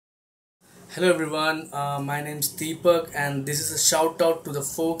Hello everyone, my name is Deepak and this is a shout out to the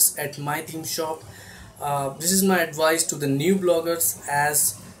folks at MyThemeShop. This is my advice to the new bloggers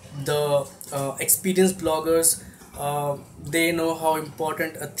as the experienced bloggers. They know how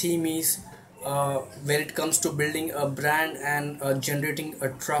important a theme is when it comes to building a brand and generating a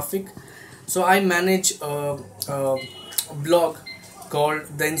traffic. So I manage a blog called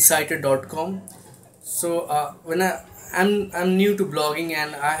theinsider.com. So I'm new to blogging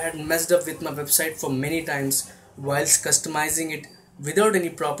and I had messed up with my website for many times whilst customizing it without any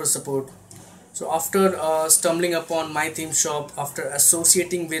proper support. So after stumbling upon my theme shop, after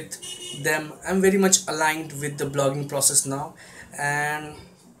associating with them, I'm very much aligned with the blogging process now. And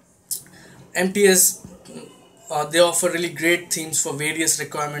MTS, they offer really great themes for various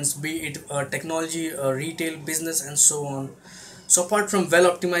requirements, be it technology, retail, business, and so on. So apart from well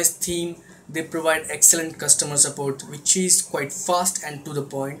optimized theme, they provide excellent customer support, which is quite fast and to the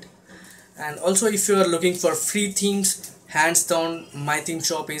point. And also, if you are looking for free themes, hands down, my theme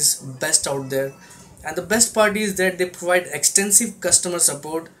shop is best out there. And the best part is that they provide extensive customer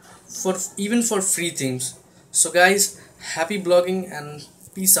support for even for free themes. So guys, happy blogging and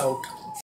peace out.